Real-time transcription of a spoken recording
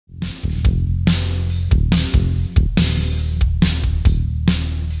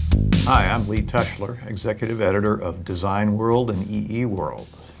Hi, I'm Lee Teschler, Executive Editor of Design World and EE World.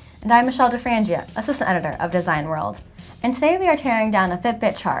 And I'm Michelle DeFrangia, Assistant Editor of Design World. And today we are tearing down a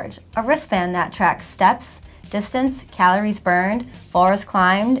Fitbit Charge, a wristband that tracks steps, distance, calories burned, floors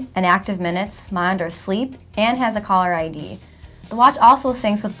climbed, and active minutes, monitors sleep, and has a caller ID. The watch also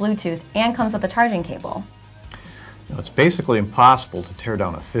syncs with Bluetooth and comes with a charging cable. Now, it's basically impossible to tear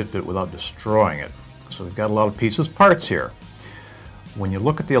down a Fitbit without destroying it. So we've got a lot of pieces, parts here. When you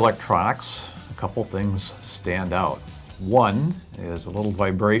look at the electronics, a couple things stand out. One is a little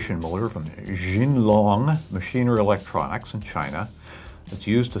vibration motor from Jinlong Machinery Electronics in China that's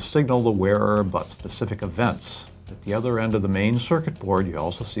used to signal the wearer about specific events. At the other end of the main circuit board, you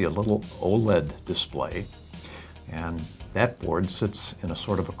also see a little OLED display, and that board sits in a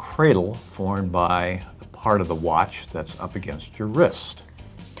sort of a cradle formed by the part of the watch that's up against your wrist.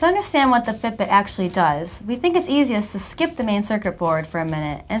 To understand what the Fitbit actually does, we think it's easiest to skip the main circuit board for a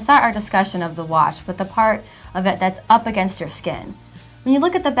minute and start our discussion of the watch with the part of it that's up against your skin. When you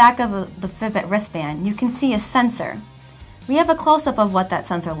look at the back of the Fitbit wristband, you can see a sensor. We have a close-up of what that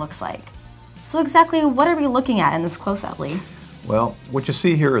sensor looks like. So exactly what are we looking at in this close-up, Lee? Well, what you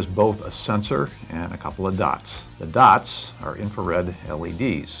see here is both a sensor and a couple of dots. The dots are infrared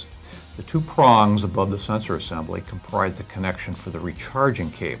LEDs. The two prongs above the sensor assembly comprise the connection for the recharging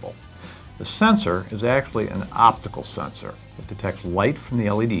cable. The sensor is actually an optical sensor. It detects light from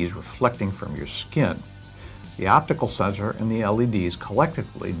the LEDs reflecting from your skin. The optical sensor and the LEDs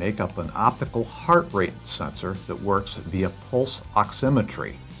collectively make up an optical heart rate sensor that works via pulse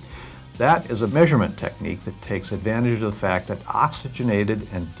oximetry. That is a measurement technique that takes advantage of the fact that oxygenated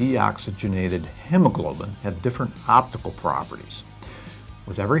and deoxygenated hemoglobin have different optical properties.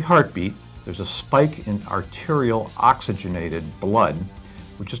 With every heartbeat, there's a spike in arterial oxygenated blood,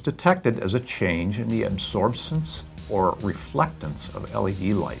 which is detected as a change in the absorbance or reflectance of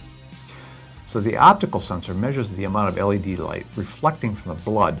LED light. So the optical sensor measures the amount of LED light reflecting from the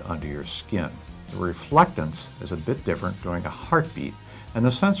blood under your skin. The reflectance is a bit different during a heartbeat, and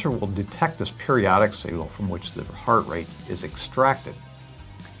the sensor will detect this periodic signal from which the heart rate is extracted.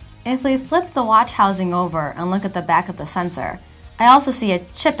 If we flip the watch housing over and look at the back of the sensor, I also see a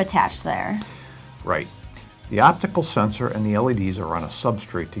chip attached there. Right. The optical sensor and the LEDs are on a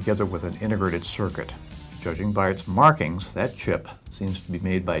substrate together with an integrated circuit. Judging by its markings, that chip seems to be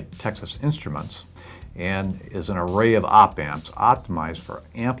made by Texas Instruments and is an array of op-amps optimized for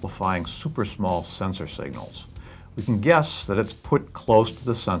amplifying super small sensor signals. We can guess that it's put close to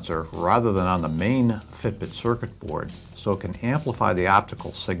the sensor rather than on the main Fitbit circuit board, so it can amplify the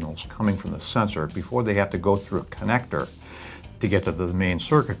optical signals coming from the sensor before they have to go through a connector to get to the main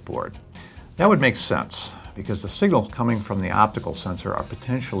circuit board. That would make sense because the signals coming from the optical sensor are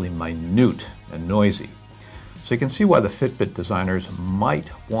potentially minute and noisy. So you can see why the Fitbit designers might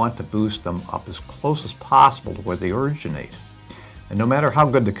want to boost them up as close as possible to where they originate. And no matter how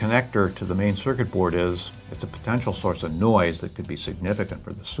good the connector to the main circuit board is, it's a potential source of noise that could be significant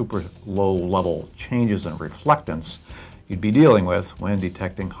for the super low level changes in reflectance you'd be dealing with when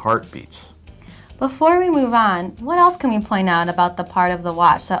detecting heartbeats. Before we move on, what else can we point out about the part of the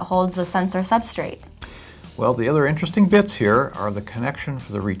watch that holds the sensor substrate? Well, the other interesting bits here are the connection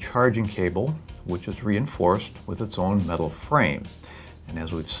for the recharging cable, which is reinforced with its own metal frame. And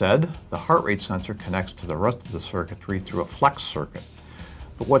as we've said, the heart rate sensor connects to the rest of the circuitry through a flex circuit.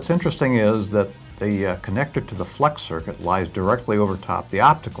 But what's interesting is that the connector to the flex circuit lies directly over top the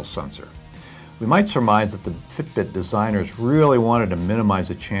optical sensor. We might surmise that the Fitbit designers really wanted to minimize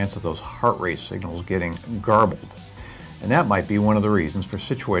the chance of those heart rate signals getting garbled. And that might be one of the reasons for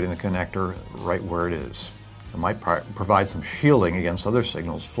situating the connector right where it is. It might provide some shielding against other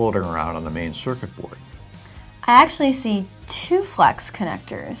signals floating around on the main circuit board. I actually see two flex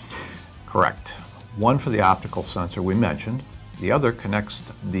connectors. Correct. One for the optical sensor we mentioned. The other connects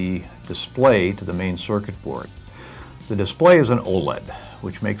the display to the main circuit board. The display is an OLED,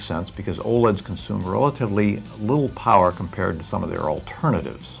 which makes sense because OLEDs consume relatively little power compared to some of their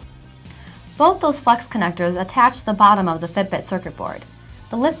alternatives. Both those flex connectors attach to the bottom of the Fitbit circuit board.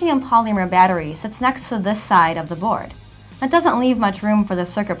 The lithium polymer battery sits next to this side of the board. That doesn't leave much room for the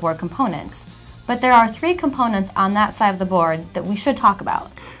circuit board components, but there are three components on that side of the board that we should talk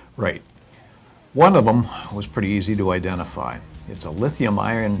about. Right. One of them was pretty easy to identify. It's a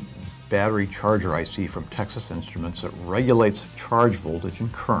lithium-ion battery charger IC from Texas Instruments that regulates charge voltage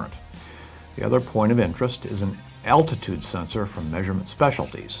and current. The other point of interest is an altitude sensor from Measurement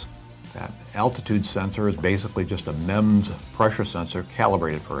Specialties. That altitude sensor is basically just a MEMS pressure sensor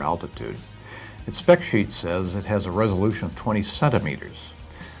calibrated for altitude. Its spec sheet says it has a resolution of 20 centimeters.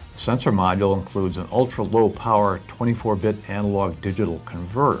 The sensor module includes an ultra-low power 24-bit analog digital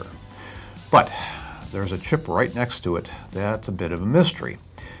converter. But there's a chip right next to it that's a bit of a mystery.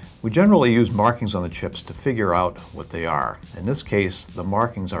 We generally use markings on the chips to figure out what they are. In this case, the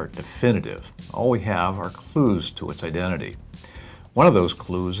markings are definitive. All we have are clues to its identity. One of those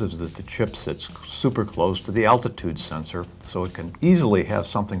clues is that the chip sits super close to the altitude sensor, so it can easily have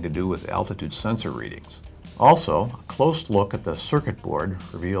something to do with altitude sensor readings. Also, a close look at the circuit board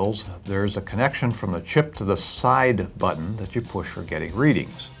reveals there's a connection from the chip to the side button that you push for getting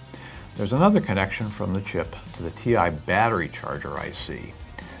readings. There's another connection from the chip to the TI battery charger IC.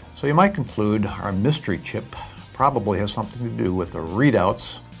 So you might conclude our mystery chip probably has something to do with the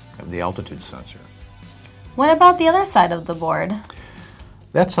readouts of the altitude sensor. What about the other side of the board?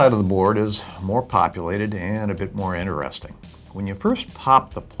 That side of the board is more populated and a bit more interesting. When you first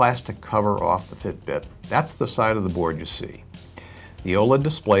pop the plastic cover off the Fitbit, that's the side of the board you see. The OLED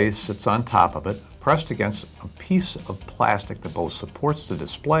display sits on top of it, pressed against a piece of plastic that both supports the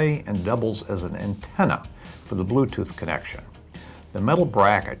display and doubles as an antenna for the Bluetooth connection. The metal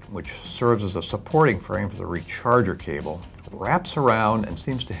bracket, which serves as a supporting frame for the recharger cable, wraps around and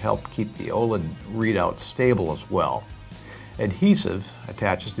seems to help keep the OLED readout stable as well. Adhesive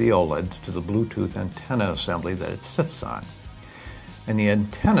attaches the OLED to the Bluetooth antenna assembly that it sits on. And the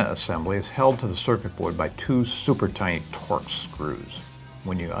antenna assembly is held to the circuit board by two super tiny Torx screws.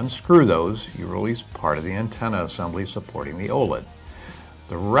 When you unscrew those, you release part of the antenna assembly supporting the OLED.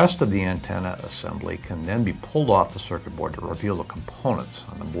 The rest of the antenna assembly can then be pulled off the circuit board to reveal the components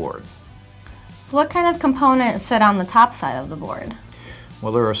on the board. So what kind of components sit on the top side of the board?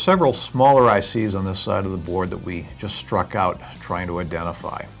 Well, there are several smaller ICs on this side of the board that we just struck out trying to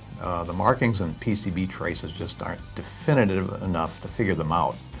identify. The markings and PCB traces just aren't definitive enough to figure them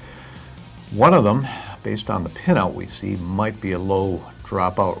out. One of them, based on the pinout we see, might be a low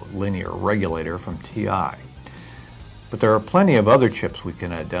dropout linear regulator from TI. But there are plenty of other chips we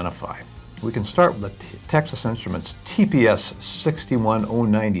can identify. We can start with the Texas Instruments TPS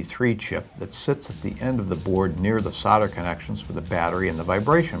 61093 chip that sits at the end of the board near the solder connections for the battery and the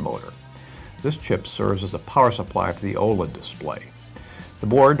vibration motor. This chip serves as a power supply for the OLED display. The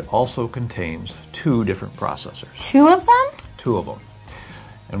board also contains two different processors. Two of them? Two of them.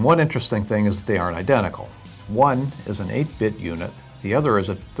 And one interesting thing is that they aren't identical. One is an 8-bit unit, the other is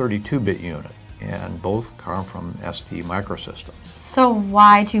a 32-bit unit, and both come from ST Microsystems. So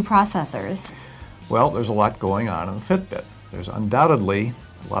why two processors? Well, there's a lot going on in the Fitbit. There's undoubtedly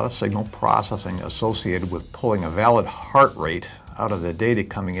a lot of signal processing associated with pulling a valid heart rate out of the data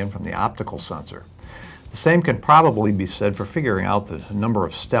coming in from the optical sensor. The same can probably be said for figuring out the number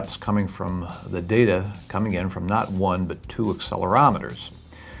of steps coming from the data coming in from not one but two accelerometers.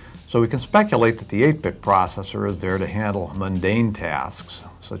 So we can speculate that the 8-bit processor is there to handle mundane tasks,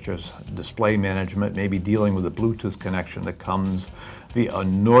 such as display management, maybe dealing with a Bluetooth connection that comes via a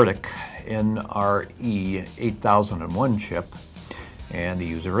Nordic NRE 8001 chip, and the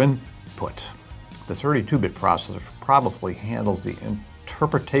user input. The 32-bit processor probably handles the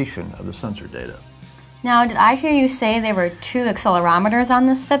interpretation of the sensor data. Now, did I hear you say there were two accelerometers on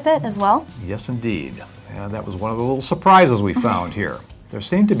this Fitbit as well? Yes, indeed. And that was one of the little surprises we found here. There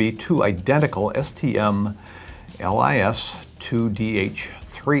seem to be two identical STM LIS 2DH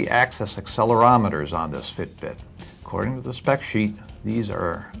 3-axis accelerometers on this Fitbit. According to the spec sheet, these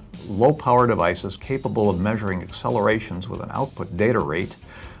are low-power devices capable of measuring accelerations with an output data rate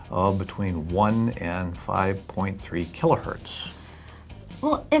of between 1 and 5.3 kilohertz.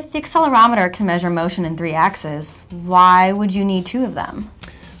 Well, if the accelerometer can measure motion in 3 axes, why would you need two of them?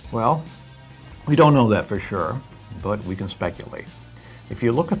 Well, we don't know that for sure, but we can speculate. If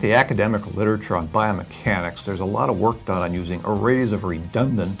you look at the academic literature on biomechanics, there's a lot of work done on using arrays of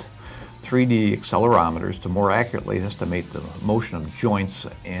redundant 3D accelerometers to more accurately estimate the motion of joints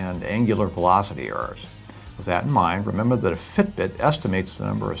and angular velocity errors. With that in mind, remember that a Fitbit estimates the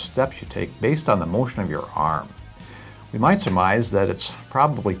number of steps you take based on the motion of your arm. We might surmise that it's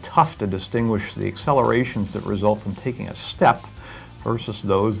probably tough to distinguish the accelerations that result from taking a step versus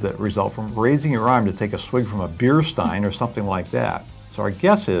those that result from raising your arm to take a swig from a beer stein or something like that. So our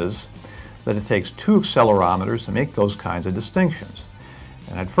guess is that it takes two accelerometers to make those kinds of distinctions.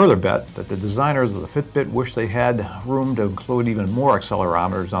 And I'd further bet that the designers of the Fitbit wish they had room to include even more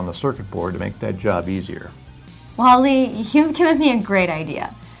accelerometers on the circuit board to make that job easier. Well, Lee, you've given me a great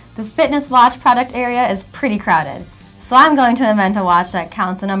idea. The fitness watch product area is pretty crowded. So I'm going to invent a watch that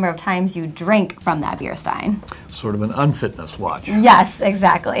counts the number of times you drink from that beer stein. Sort of an unfitness watch. Yes,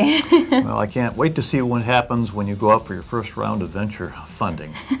 exactly. Well, I can't wait to see what happens when you go out for your first round of venture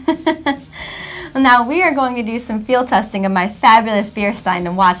funding. Now we are going to do some field testing of my fabulous beer stein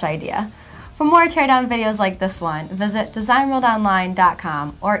and watch idea. For more teardown videos like this one, visit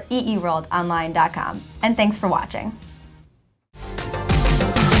designworldonline.com or eeworldonline.com. And thanks for watching.